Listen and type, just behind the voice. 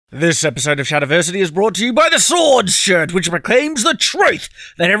This episode of Shadiversity is brought to you by the Swords shirt, which proclaims the truth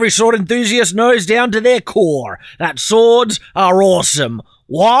that every sword enthusiast knows down to their core, that swords are awesome.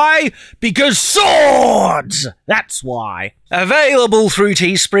 Why? Because swords! That's why. Available through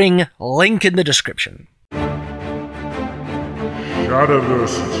Teespring, link in the description.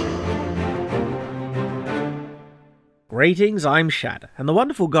 Shadiversity. Greetings, I'm Shad, and the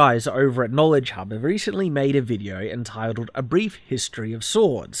wonderful guys over at KnowledgeHub have recently made a video entitled A Brief History of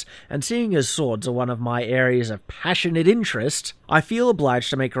Swords, and seeing as swords are one of my areas of passionate interest, I feel obliged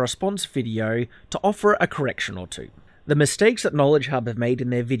to make a response video to offer a correction or two. The mistakes that KnowledgeHub have made in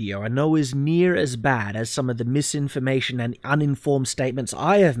their video are nowhere near as bad as some of the misinformation and uninformed statements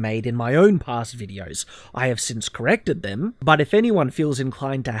I have made in my own past videos. I have since corrected them, but if anyone feels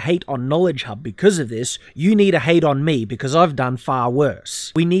inclined to hate on KnowledgeHub because of this, you need to hate on me because I've done far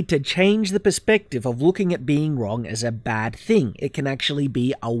worse. We need to change the perspective of looking at being wrong as a bad thing. It can actually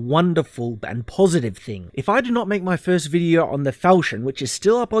be a wonderful and positive thing. If I do not make my first video on the falchion, which is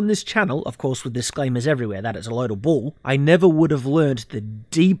still up on this channel, of course with disclaimers everywhere that it's a load of bull, I never would have learned the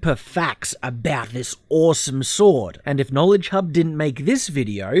deeper facts about this awesome sword. And if KnowledgeHub didn't make this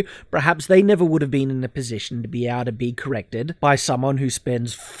video, perhaps they never would have been in a position to be able to be corrected by someone who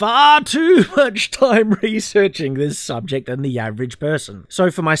spends far too much time researching this subject than the average person.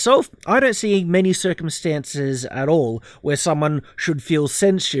 So for myself, I don't see many circumstances at all where someone should feel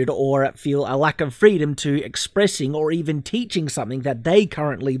censored or feel a lack of freedom to expressing or even teaching something that they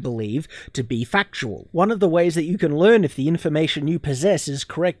currently believe to be factual. One of the ways that you can learn if the information you possess is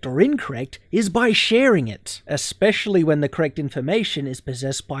correct or incorrect is by sharing it, especially when the correct information is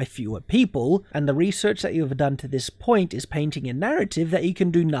possessed by fewer people, and the research that you have done to this point is painting a narrative that you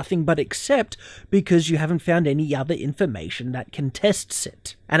can do nothing but accept because you haven't found any other information that contests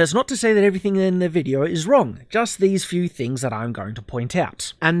it. And it's not to say that everything in the video is wrong, just these few things that I'm going to point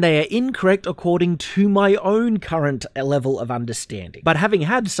out. And they are incorrect according to my own current level of understanding. But having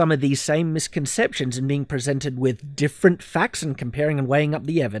had some of these same misconceptions and being presented with different facts and comparing and weighing up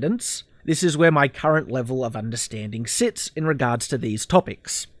the evidence, this is where my current level of understanding sits in regards to these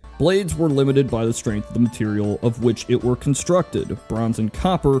topics. Blades were limited by the strength of the material of which it were constructed. Bronze and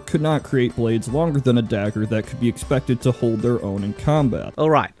copper could not create blades longer than a dagger that could be expected to hold their own in combat.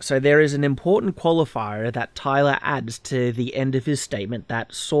 Alright, so there is an important qualifier that Tyler adds to the end of his statement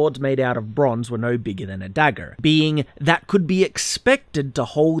that swords made out of bronze were no bigger than a dagger, being that could be expected to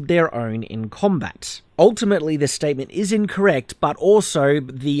hold their own in combat. Ultimately, this statement is incorrect, but also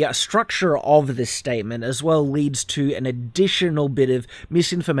the structure of this statement as well leads to an additional bit of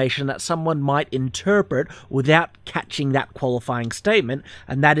misinformation that someone might interpret without catching that qualifying statement,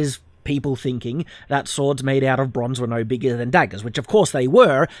 and that is people thinking that swords made out of bronze were no bigger than daggers, which of course they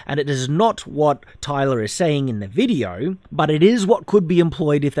were, and it is not what Tyler is saying in the video, but it is what could be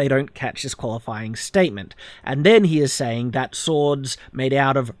employed if they don't catch this qualifying statement. And then he is saying that swords made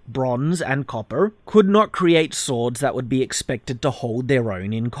out of bronze and copper could not create swords that would be expected to hold their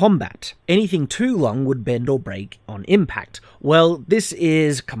own in combat. Anything too long would bend or break on impact. Well, this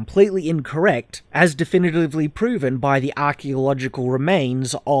is completely incorrect, as definitively proven by the archaeological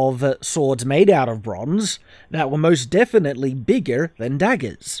remains of swords made out of bronze that were most definitely bigger than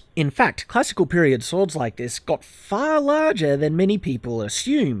daggers. In fact, classical period swords like this got far larger than many people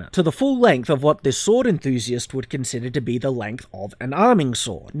assume, to the full length of what this sword enthusiast would consider to be the length of an arming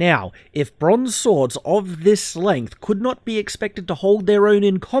sword. Now, if bronze swords of this length could not be expected to hold their own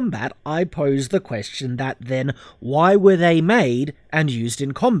in combat, I pose the question that then, why were they made and used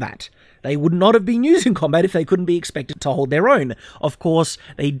in combat? They would not have been used in combat if they couldn't be expected to hold their own. Of course,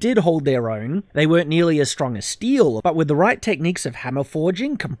 they did hold their own. They weren't nearly as strong as steel, but with the right techniques of hammer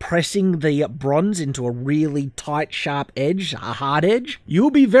forging, compressing the bronze into a really tight, sharp edge, a hard edge, you'll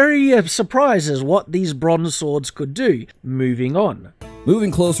be very surprised as what these bronze swords could do. Moving on.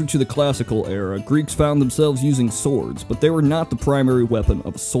 Moving closer to the classical era, Greeks found themselves using swords, but they were not the primary weapon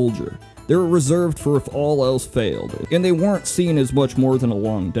of a soldier. They were reserved for if all else failed, and they weren't seen as much more than a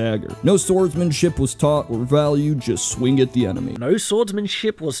long dagger. No swordsmanship was taught or valued, just swing at the enemy. No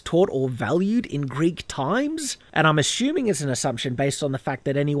swordsmanship was taught or valued in Greek times? And I'm assuming it's an assumption based on the fact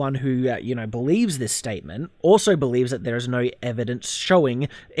that anyone who, believes this statement also believes that there is no evidence showing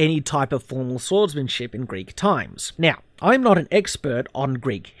any type of formal swordsmanship in Greek times. Now, I'm not an expert on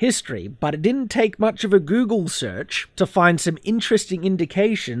Greek history, but it didn't take much of a Google search to find some interesting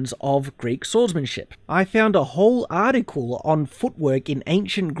indications of Greek swordsmanship. I found a whole article on footwork in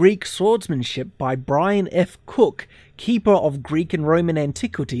ancient Greek swordsmanship by Brian F. Cook, keeper of Greek and Roman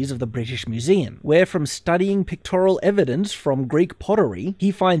antiquities of the British Museum, where from studying pictorial evidence from Greek pottery,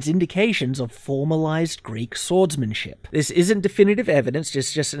 he finds indications of formalized Greek swordsmanship. This isn't definitive evidence,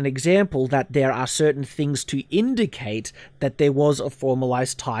 it's just an example that there are certain things to indicate that there was a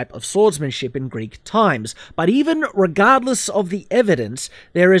formalized type of swordsmanship in Greek times. But even regardless of the evidence,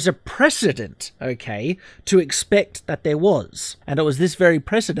 there is a precedent, okay, to expect that there was. And it was this very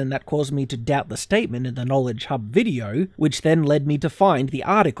precedent that caused me to doubt the statement in the KnowledgeHub video, which then led me to find the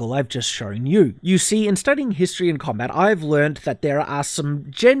article I've just shown you. You see, in studying history and combat, I've learned that there are some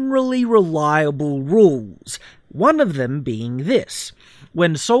generally reliable rules. One of them being this: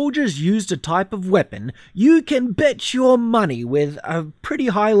 when soldiers used a type of weapon, you can bet your money with a pretty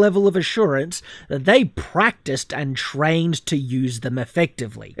high level of assurance that they practiced and trained to use them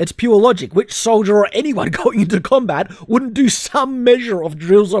effectively. It's pure logic. Which soldier or anyone going into combat wouldn't do some measure of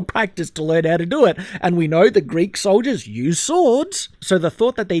drills or practice to learn how to do it? And we know the Greek soldiers use swords. So the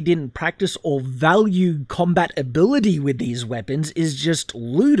thought that they didn't practice or value combat ability with these weapons is just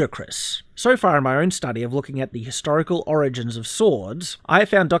ludicrous. So far in my own study of looking at the historical origins of swords, I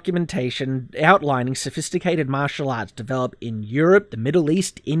found documentation outlining sophisticated martial arts developed in Europe, the Middle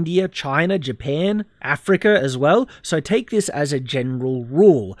East, India, China, Japan, Africa as well. So take this as a general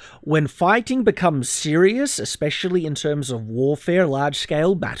rule. When fighting becomes serious, especially in terms of warfare,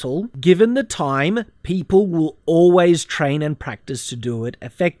 large-scale battle, given the time, people will always train and practice to do it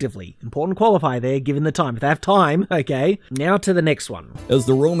effectively. Important qualifier there, given the time. If they have time, okay. Now to the next one. As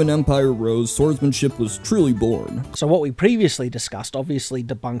the Roman Empire rose, swordsmanship was truly born. So what we previously discussed obviously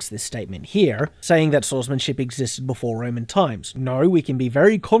debunks this statement here, saying that swordsmanship existed before Roman times. No, we can be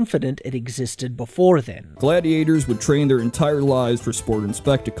very confident it existed before then. Gladiators would train their entire lives for sport and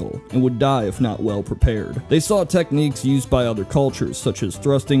spectacle, and would die if not well prepared. They saw techniques used by other cultures, such as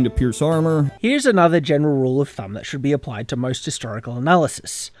thrusting to pierce armor. Here's another general rule of thumb that should be applied to most historical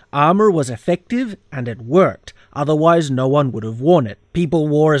analysis. Armor was effective and it worked. Otherwise, no one would have worn it. People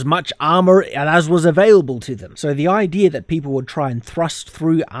wore as much armor as was available to them. So the idea that people would try and thrust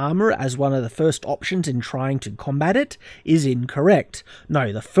through armor as one of the first options in trying to combat it is incorrect.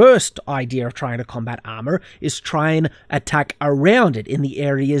 No, the first idea of trying to combat armor is try and attack around it in the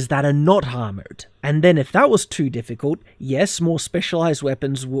areas that are not armored. And then if that was too difficult, yes, more specialized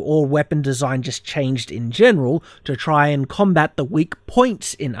weapons or weapon design just changed in general to try and combat the weak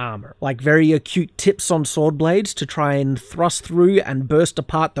points in armor, like very acute tips on sword blades to try and thrust through and burst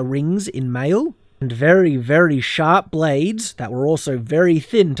apart the rings in mail, and very, very sharp blades that were also very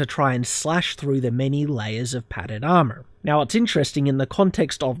thin to try and slash through the many layers of padded armor. Now, it's interesting, in the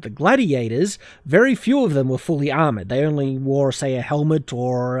context of the gladiators, very few of them were fully armored. They only wore, say, a helmet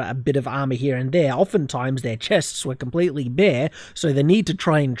or a bit of armor here and there. Oftentimes, their chests were completely bare, so the need to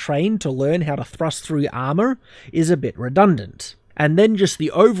try and train to learn how to thrust through armor is a bit redundant. And then just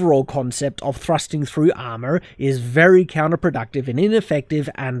the overall concept of thrusting through armor is very counterproductive and ineffective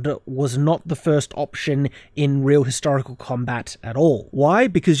and was not the first option in real historical combat at all. Why?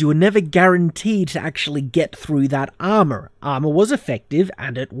 Because you were never guaranteed to actually get through that armor. Armor was effective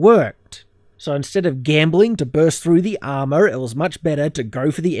and it worked. So instead of gambling to burst through the armor, it was much better to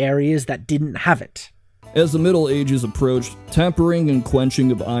go for the areas that didn't have it. As the Middle Ages approached, tempering and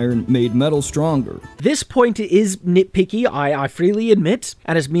quenching of iron made metal stronger. This point is nitpicky, I freely admit,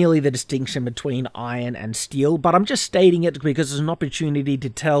 and is merely the distinction between iron and steel, but I'm just stating it because it's an opportunity to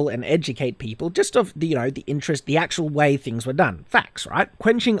tell and educate people just of, the interest, the actual way things were done. Facts, right?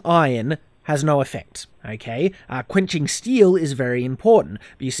 Quenching iron has no effect. Okay, quenching steel is very important.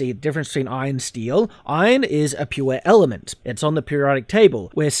 You see the difference between iron and steel. Iron is a pure element. It's on the periodic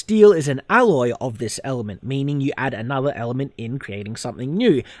table, where steel is an alloy of this element, meaning you add another element in creating something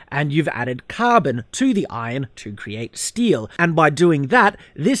new, and you've added carbon to the iron to create steel. And by doing that,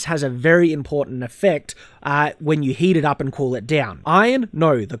 this has a very important effect when you heat it up and cool it down. Iron,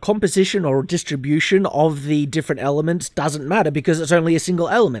 no, the composition or distribution of the different elements doesn't matter because it's only a single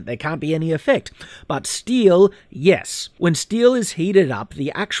element. There can't be any effect. But steel, yes. When steel is heated up,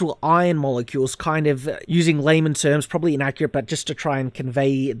 the actual iron molecules kind of, using layman's terms, probably inaccurate, but just to try and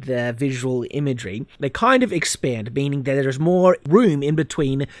convey the visual imagery, they kind of expand, meaning that there's more room in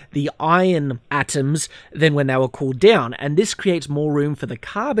between the iron atoms than when they were cooled down, and this creates more room for the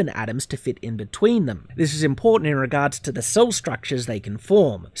carbon atoms to fit in between them. This is important in regards to the cell structures they can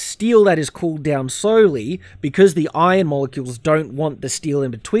form. Steel that is cooled down slowly, because the iron molecules don't want the steel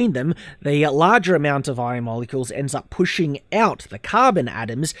in between them, the larger amount amount of iron molecules ends up pushing out the carbon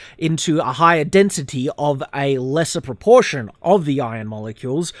atoms into a higher density of a lesser proportion of the iron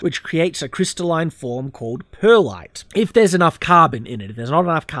molecules, which creates a crystalline form called pearlite. If there's enough carbon in it, if there's not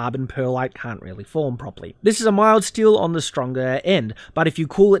enough carbon, pearlite can't really form properly. This is a mild steel on the stronger end, but if you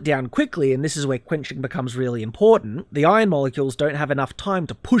cool it down quickly, and this is where quenching becomes really important, the iron molecules don't have enough time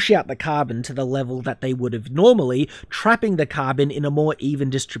to push out the carbon to the level that they would have normally, trapping the carbon in a more even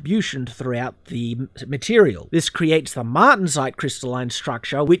distribution throughout the material. This creates the martensite crystalline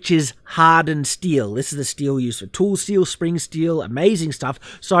structure, which is hardened steel. This is the steel used for tool steel, spring steel, amazing stuff.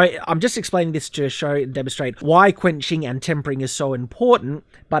 So I'm just explaining this to show and demonstrate why quenching and tempering is so important,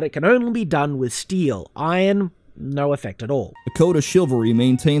 but it can only be done with steel. Iron, no effect at all. A code of chivalry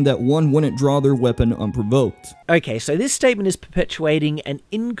maintained that one wouldn't draw their weapon unprovoked. Okay, so this statement is perpetuating an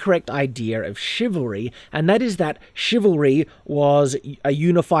incorrect idea of chivalry, and that is that chivalry was a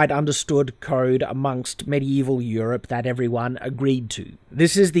unified, understood code amongst medieval Europe that everyone agreed to.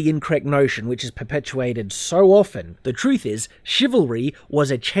 This is the incorrect notion, which is perpetuated so often. The truth is, chivalry was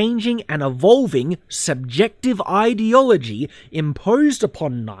a changing and evolving subjective ideology imposed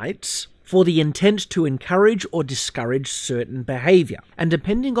upon knights for the intent to encourage or discourage certain behaviour. And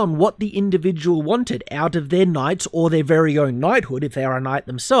depending on what the individual wanted out of their knights or their very own knighthood, if they are a knight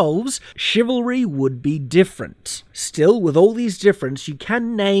themselves, chivalry would be different. Still, with all these differences, you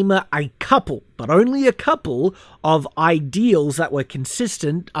can name a couple, but only a couple, of ideals that were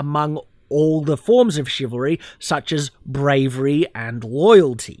consistent among all the forms of chivalry, such as bravery and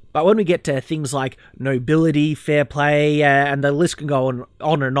loyalty. But when we get to things like nobility, fair play, and the list can go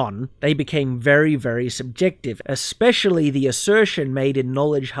on and on, they became very, very subjective, especially the assertion made in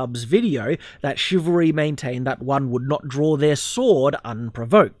KnowledgeHub's video that chivalry maintained that one would not draw their sword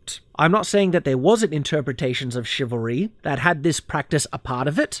unprovoked. I'm not saying that there wasn't interpretations of chivalry that had this practice a part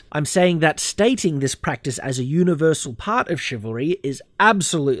of it. I'm saying that stating this practice as a universal part of chivalry is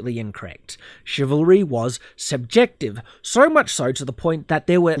absolutely incorrect. Chivalry was subjective, so much so to the point that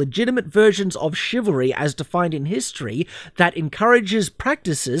there were legitimate versions of chivalry as defined in history that encourages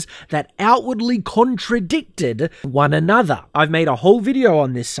practices that outwardly contradicted one another. I've made a whole video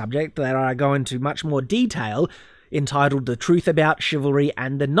on this subject that I go into much more detail, entitled The Truth About Chivalry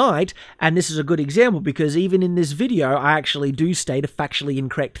and the Knight, and this is a good example because even in this video I actually do state a factually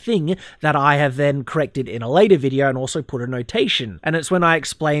incorrect thing that I have then corrected in a later video and also put a notation, and it's when I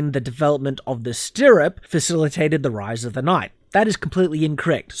explained the development of the stirrup facilitated the rise of the knight. That is completely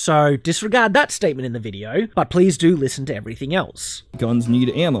incorrect, so disregard that statement in the video, but please do listen to everything else. Guns need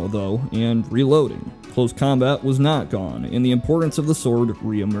ammo, though, and reloading. Close combat was not gone, and the importance of the sword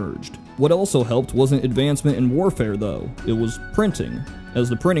re-emerged. What also helped wasn't advancement in warfare, though. It was printing. As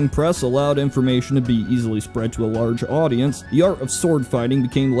the printing press allowed information to be easily spread to a large audience, the art of sword fighting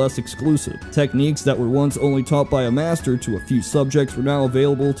became less exclusive. Techniques that were once only taught by a master to a few subjects were now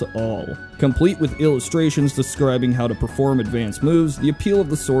available to all. Complete with illustrations describing how to perform advanced moves, the appeal of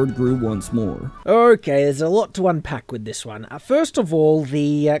the sword grew once more. Okay, there's a lot to unpack with this one. First of all,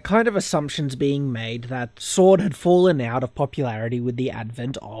 the kind of assumptions being made that sword had fallen out of popularity with the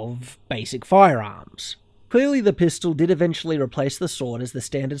advent of basic firearms. Clearly, the pistol did eventually replace the sword as the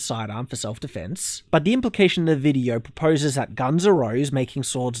standard sidearm for self-defense, but the implication in the video proposes that guns arose, making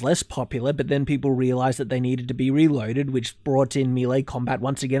swords less popular, but then people realized that they needed to be reloaded, which brought in melee combat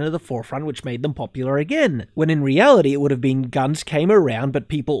once again to the forefront, which made them popular again. When in reality, it would have been guns came around, but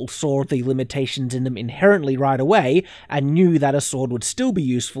people saw the limitations in them inherently right away, and knew that a sword would still be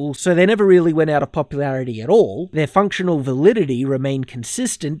useful, so they never really went out of popularity at all. Their functional validity remained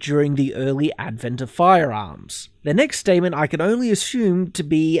consistent during the early advent of firearms. The next statement I can only assume to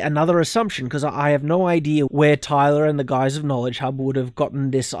be another assumption because I have no idea where Tyler and the guys of KnowledgeHub would have gotten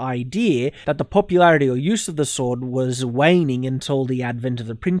this idea that the popularity or use of the sword was waning until the advent of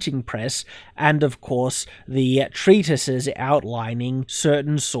the printing press and, of course, the treatises outlining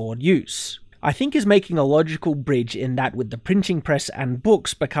certain sword use. I think is making a logical bridge in that with the printing press and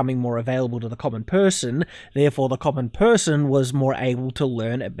books becoming more available to the common person, therefore the common person was more able to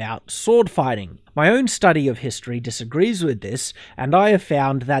learn about sword fighting. My own study of history disagrees with this, and I have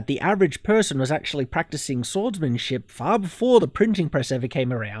found that the average person was actually practicing swordsmanship far before the printing press ever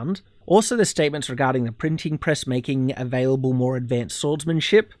came around. Also, the statements regarding the printing press making available more advanced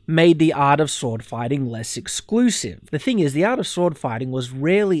swordsmanship made the art of sword fighting less exclusive. The thing is, the art of sword fighting was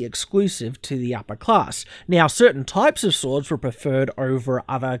rarely exclusive to the upper class. Now, certain types of swords were preferred over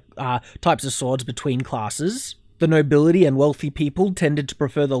other types of swords between classes. The nobility and wealthy people tended to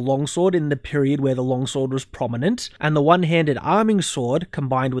prefer the longsword in the period where the longsword was prominent, and the one-handed arming sword,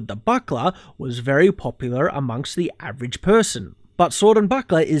 combined with the buckler, was very popular amongst the average person. but sword and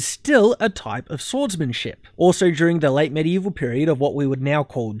buckler is still a type of swordsmanship. Also, during the late medieval period of what we would now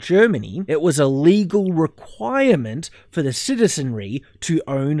call Germany, it was a legal requirement for the citizenry to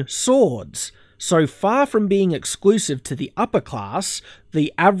own swords. So far from being exclusive to the upper class,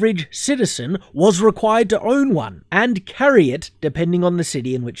 the average citizen was required to own one and carry it depending on the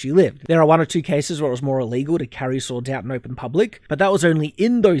city in which you lived. There are one or two cases where it was more illegal to carry swords out in open public, but that was only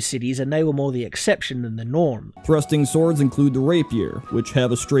in those cities and they were more the exception than the norm. Thrusting swords include the rapier, which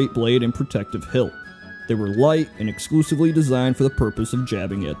have a straight blade and protective hilt. They were light and exclusively designed for the purpose of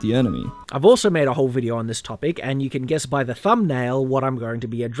jabbing at the enemy. I've also made a whole video on this topic, and you can guess by the thumbnail what I'm going to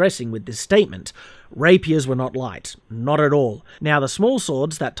be addressing with this statement. Rapiers were not light. Not at all. Now, the small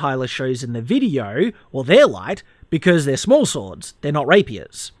swords that Tyler shows in the video, well, they're light because they're small swords. They're not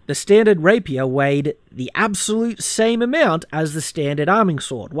rapiers. The standard rapier weighed the absolute same amount as the standard arming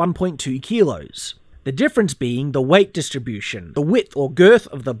sword, 1.2 kilos. The difference being the weight distribution. The width or girth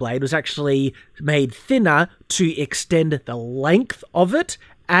of the blade was actually made thinner to extend the length of it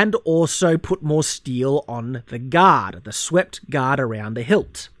and also put more steel on the guard, the swept guard around the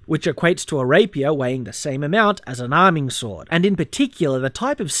hilt, which equates to a rapier weighing the same amount as an arming sword. And in particular, the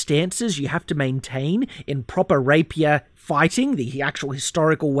type of stances you have to maintain in proper rapier fighting, the actual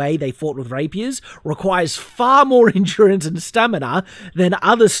historical way they fought with rapiers, requires far more endurance and stamina than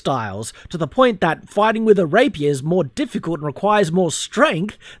other styles, to the point that fighting with a rapier is more difficult and requires more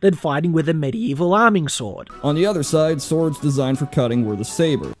strength than fighting with a medieval arming sword. On the other side, swords designed for cutting were the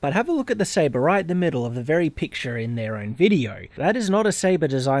saber. But have a look at the saber right in the middle of the very picture in their own video. That is not a saber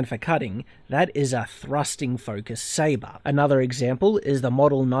designed for cutting, that is a thrusting focused saber. Another example is the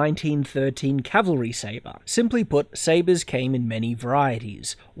model 1913 cavalry saber. Simply put, sabers came in many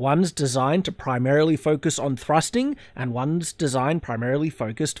varieties. One's designed to primarily focus on thrusting, and one's designed primarily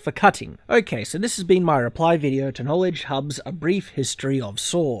focused for cutting. Okay, so this has been my reply video to KnowledgeHub's A Brief History of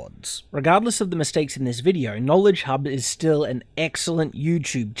Swords. Regardless of the mistakes in this video, KnowledgeHub is still an excellent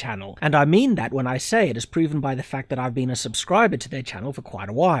YouTube channel, and I mean that when I say it, as proven by the fact that I've been a subscriber to their channel for quite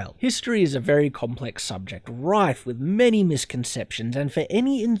a while. History is a very complex subject, rife with many misconceptions, and for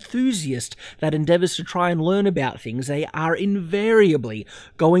any enthusiast that endeavours to try and learn about things, they are invariably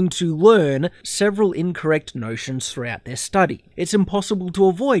going to learn several incorrect notions throughout their study. It's impossible to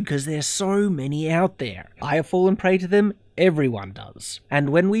avoid because there's so many out there. I have fallen prey to them. Everyone does. And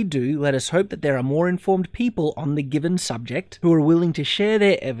when we do, let us hope that there are more informed people on the given subject who are willing to share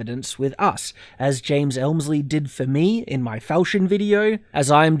their evidence with us, as James Elmsley did for me in my falchion video, as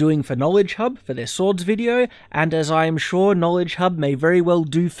I am doing for KnowledgeHub for their swords video, and as I am sure KnowledgeHub may very well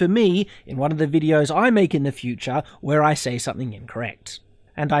do for me in one of the videos I make in the future where I say something incorrect.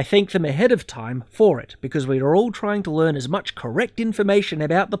 And I thank them ahead of time for it, because we are all trying to learn as much correct information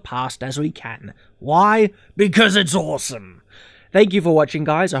about the past as we can. Why? Because it's awesome! Thank you for watching,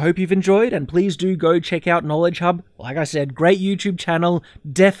 guys. I hope you've enjoyed, and please do go check out KnowledgeHub. Like I said, great YouTube channel,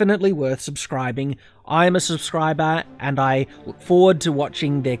 definitely worth subscribing. I am a subscriber, and I look forward to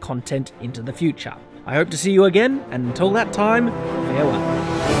watching their content into the future. I hope to see you again, and until that time,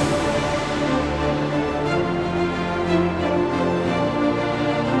 farewell.